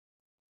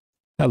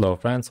Hello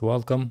friends,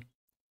 welcome.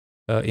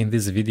 In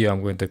this video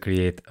I'm going to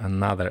create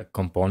another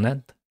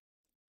component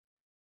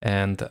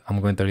and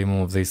I'm going to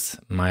remove this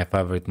my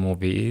favorite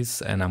movie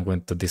is, and I'm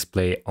going to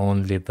display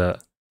only the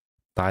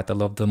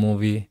title of the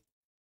movie,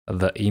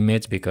 the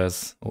image,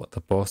 because the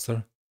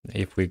poster.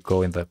 If we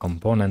go in the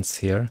components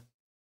here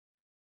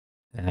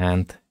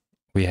and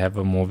we have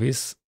a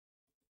movies,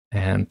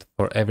 and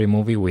for every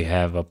movie we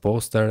have a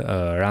poster,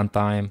 a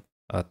runtime,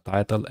 a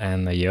title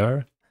and a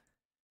year.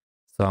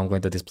 So I'm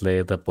going to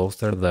display the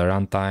poster, the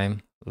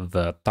runtime,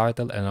 the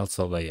title, and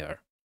also the year.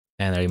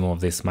 And remove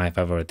this my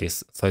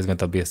favorites. So it's going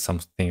to be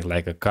something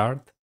like a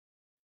card.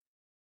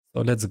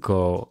 So let's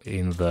go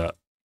in the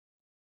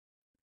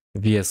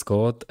VS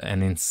Code,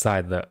 and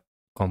inside the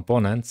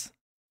components,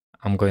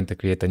 I'm going to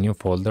create a new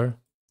folder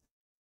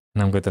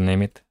and I'm going to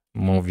name it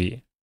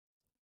movie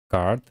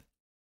card.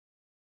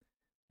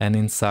 And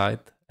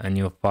inside a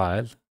new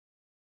file,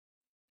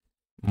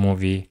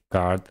 movie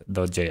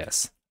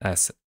card.js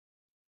as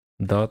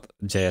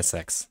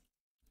 .jsx.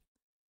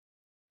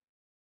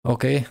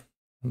 Okay,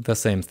 the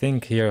same thing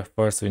here.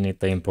 First we need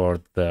to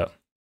import the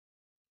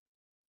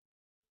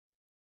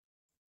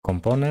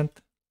component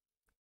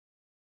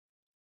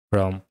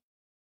from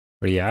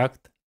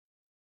React.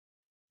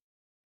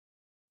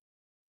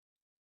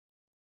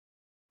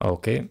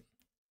 Okay,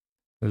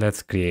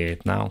 let's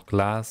create now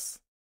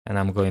class, and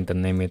I'm going to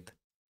name it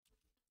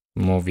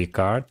movie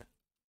card.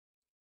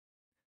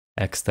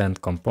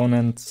 Extend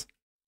components.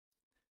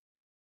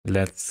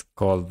 Let's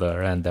call the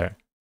render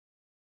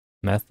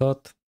method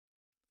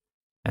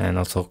and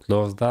also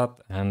close that,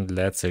 and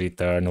let's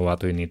return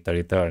what we need to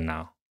return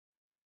now.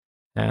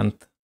 And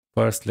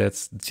first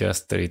let's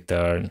just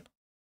return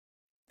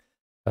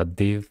a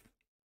div,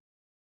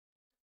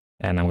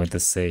 and I'm going to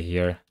say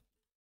here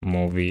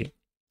movie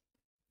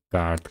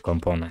card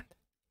component.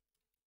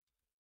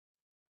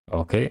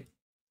 Okay,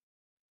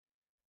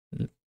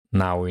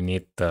 now we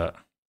need to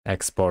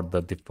export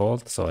the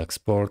default, so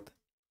export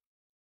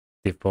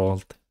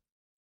default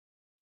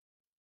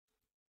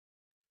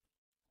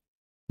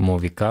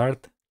movie card,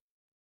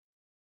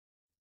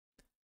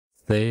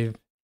 save.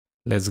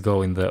 Let's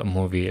go in the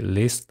movie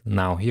list.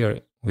 Now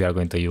here we are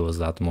going to use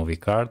that movie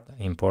card.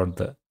 Import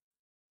the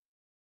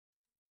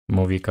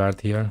movie card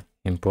here,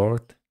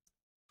 import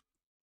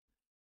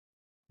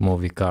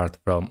movie card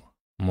from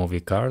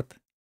movie card,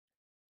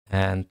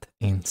 and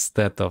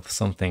instead of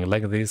something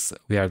like this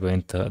we are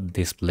going to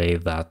display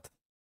that.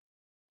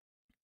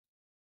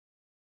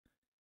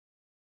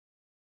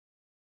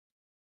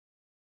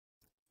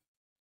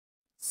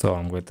 So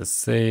I'm going to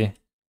say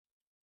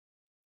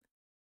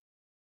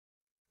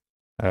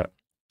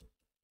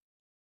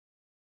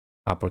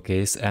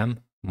uppercase M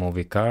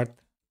movie card,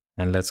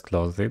 and let's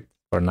close it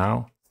for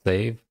now,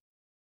 save,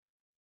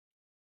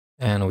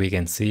 and we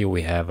can see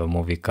we have a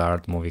movie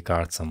card,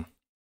 some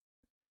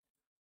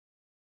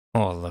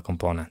all the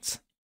components.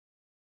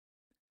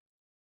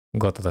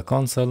 Go to the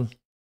console,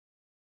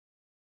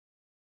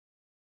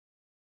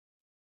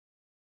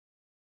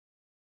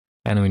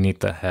 and we need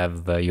to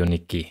have the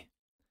unique key.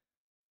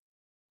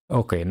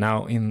 Okay,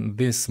 now in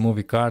this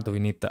movie card we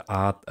need to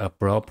add a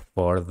prop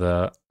for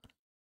the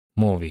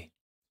movie,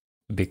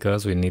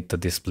 because we need to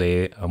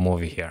display a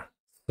movie here.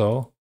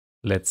 So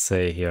let's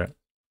say here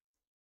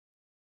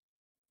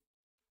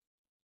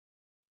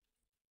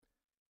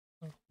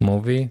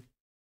movie,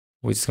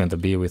 which is going to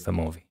be with a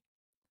movie.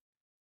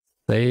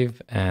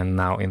 Save, and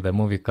now in the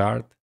movie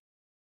card,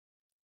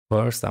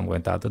 first I'm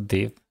going to add a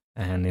div,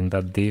 and in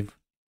that div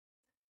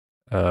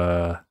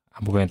I'm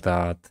going to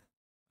add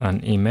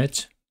an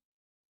image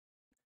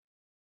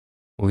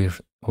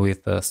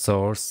with a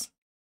source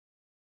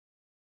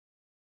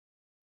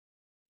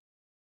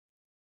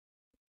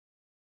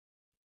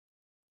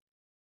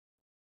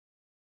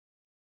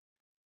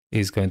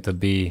is going to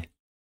be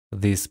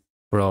this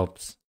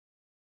props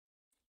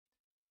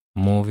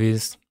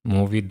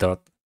movie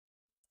dot,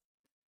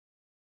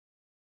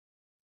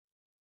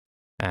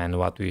 and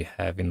what we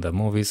have in the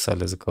movie. So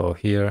let's go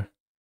here,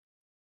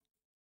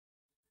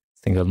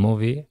 single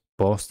movie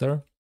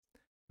poster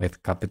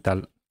with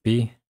capital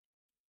P,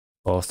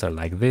 poster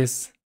like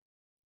this,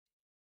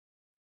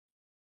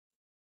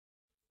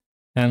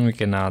 and we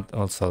can add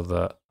also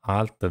the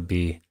alt to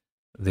be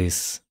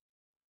this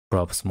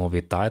props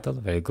movie title.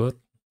 Very good.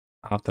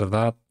 After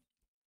that,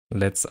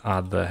 let's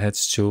add the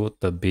h2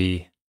 to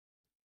be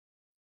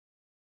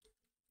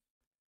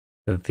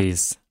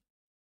this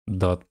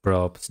dot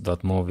props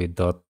dot movie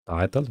dot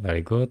title.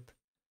 Very good.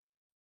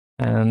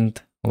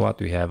 And what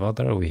we have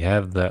other, we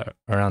have the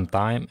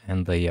runtime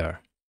and the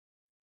year.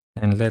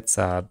 And let's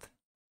add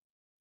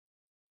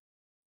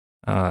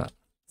a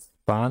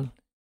span,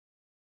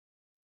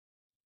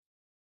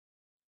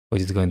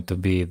 which is going to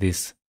be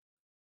this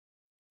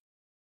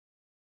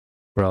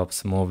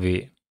props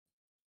movie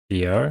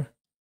year.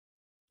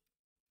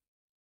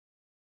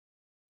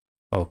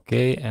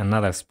 Okay,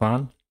 another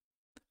span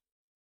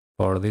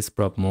for this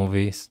prop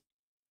movies,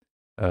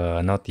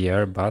 not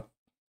year, but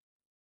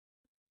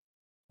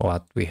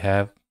what we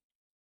have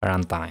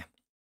runtime.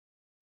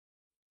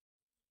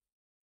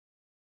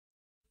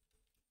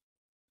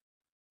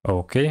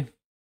 Okay.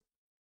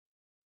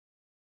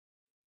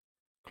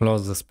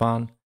 Close the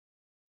span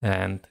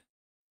and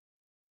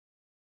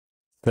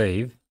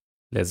save.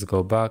 Let's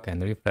go back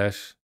and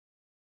refresh.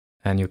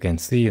 And you can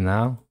see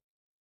now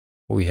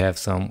we have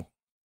something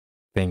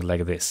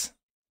like this.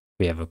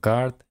 We have a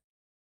card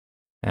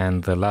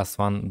and the last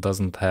one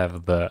doesn't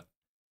have the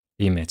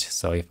image.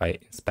 So if I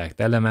inspect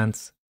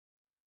elements,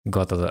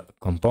 go to the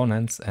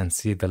components and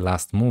see the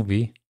last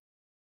movie,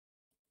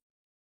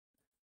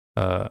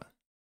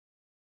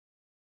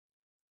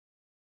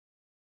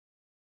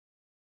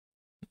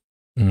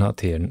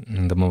 not here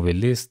in the movie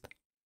list,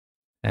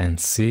 and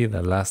see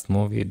the last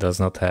movie does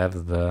not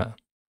have the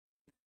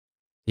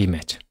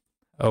image.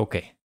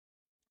 Okay.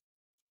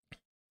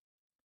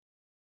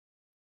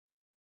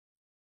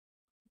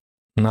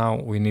 Now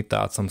we need to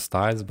add some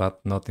styles,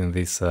 but not in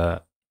this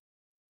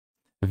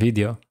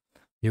video.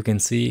 You can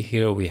see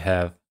here we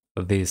have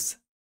this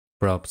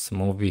props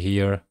movie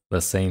here,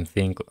 the same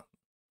thing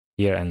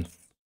here and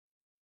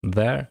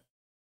there.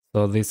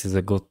 So this is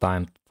a good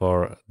time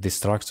for this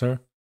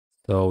structure.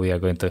 So we are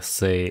going to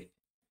say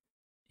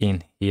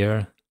in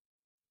here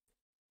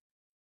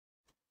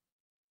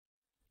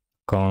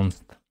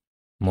const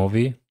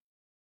movie,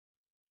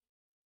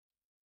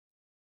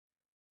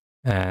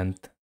 and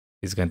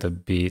it's going to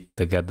be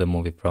to get the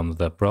movie from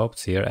the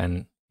props here,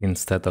 and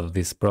instead of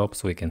these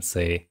props we can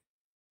say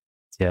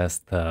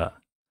just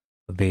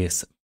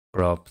this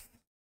props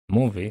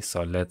movie.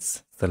 So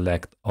let's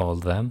select all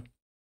them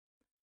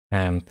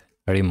and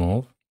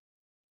remove,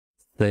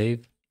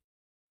 save,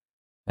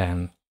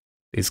 and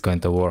it's going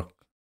to work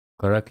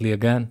correctly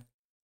again.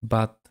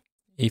 But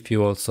if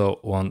you also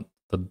want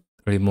to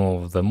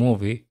remove the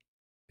movie,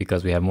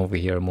 because we have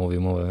movie here, movie,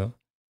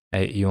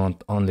 you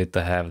want only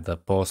to have the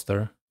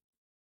poster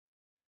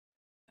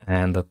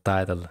and the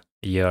title,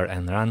 year,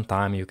 and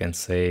runtime, you can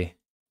say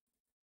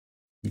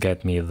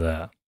get me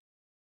the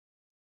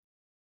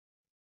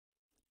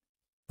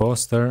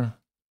poster,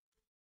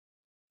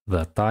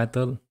 the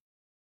title,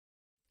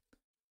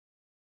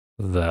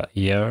 the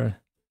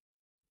year,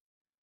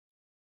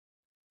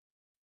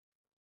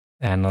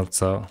 and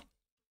also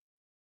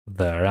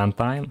the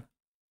runtime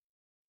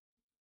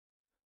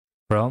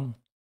from,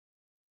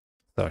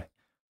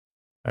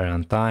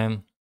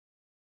 runtime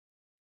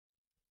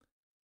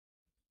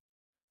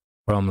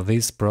from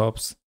this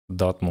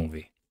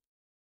props.movie.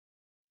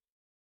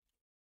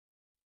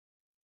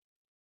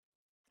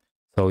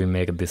 So we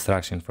make a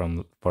distraction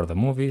for the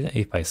movie.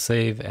 If I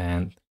save,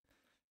 and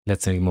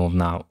let's remove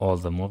now all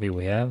the movie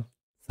we have,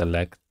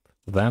 select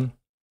them,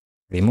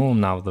 remove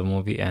now the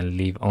movie and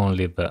leave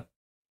only the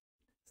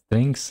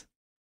strings,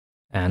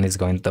 and it's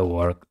going to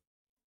work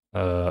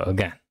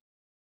again.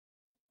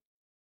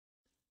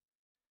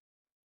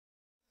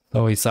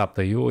 So it's up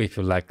to you if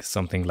you like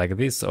something like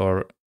this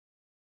or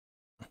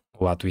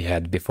what we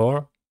had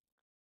before.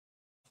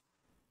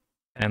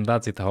 And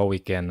that's it, how we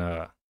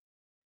can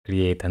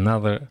create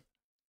another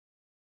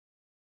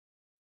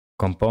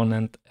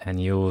component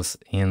and use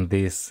in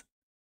this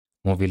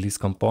movie list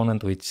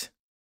component, which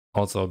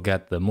also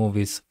get the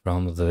movies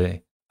from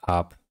the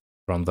app,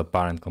 from the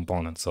parent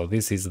component. So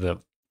this is the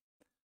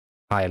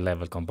high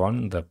level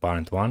component, the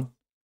parent one,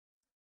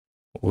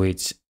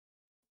 which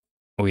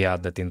we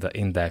added in the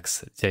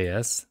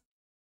index.js.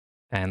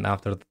 And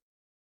after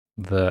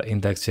the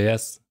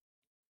index.js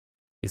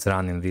is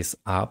running this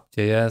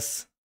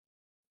app.js.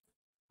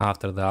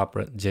 After the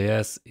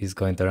app.js is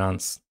going to run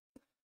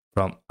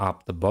from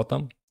up to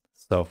bottom.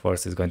 So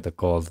first it's going to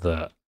call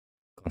the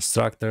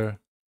constructor,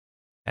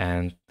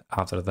 and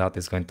after that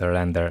it's going to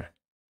render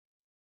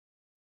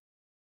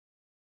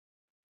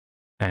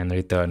and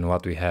return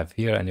what we have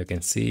here. And you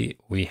can see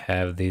we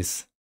have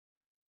this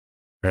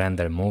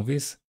render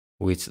movies,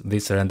 which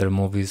these render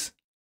movies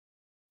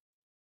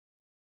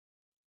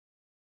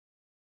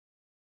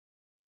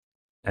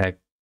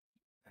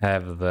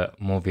have the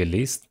movie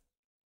list.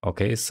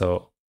 Okay,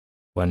 so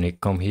when we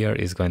come here,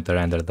 it's going to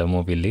render the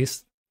movie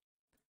list.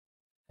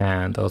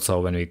 And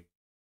also when we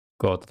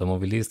go to the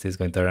movie list, it's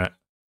going to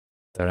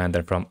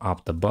render from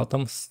up to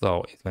bottom.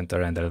 So it's going to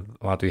render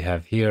what we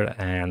have here,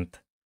 and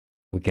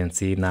we can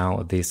see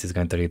now this is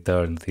going to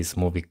return this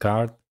movie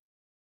card.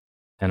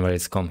 And when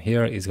it's come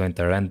here, it's going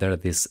to render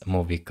this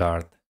movie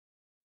card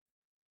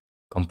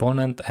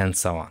component and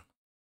so on.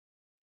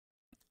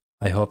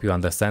 I hope you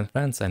understand,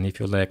 friends, and if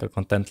you like a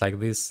content like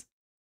this,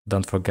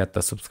 don't forget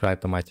to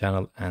subscribe to my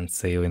channel, and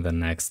see you in the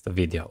next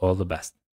video. All the best.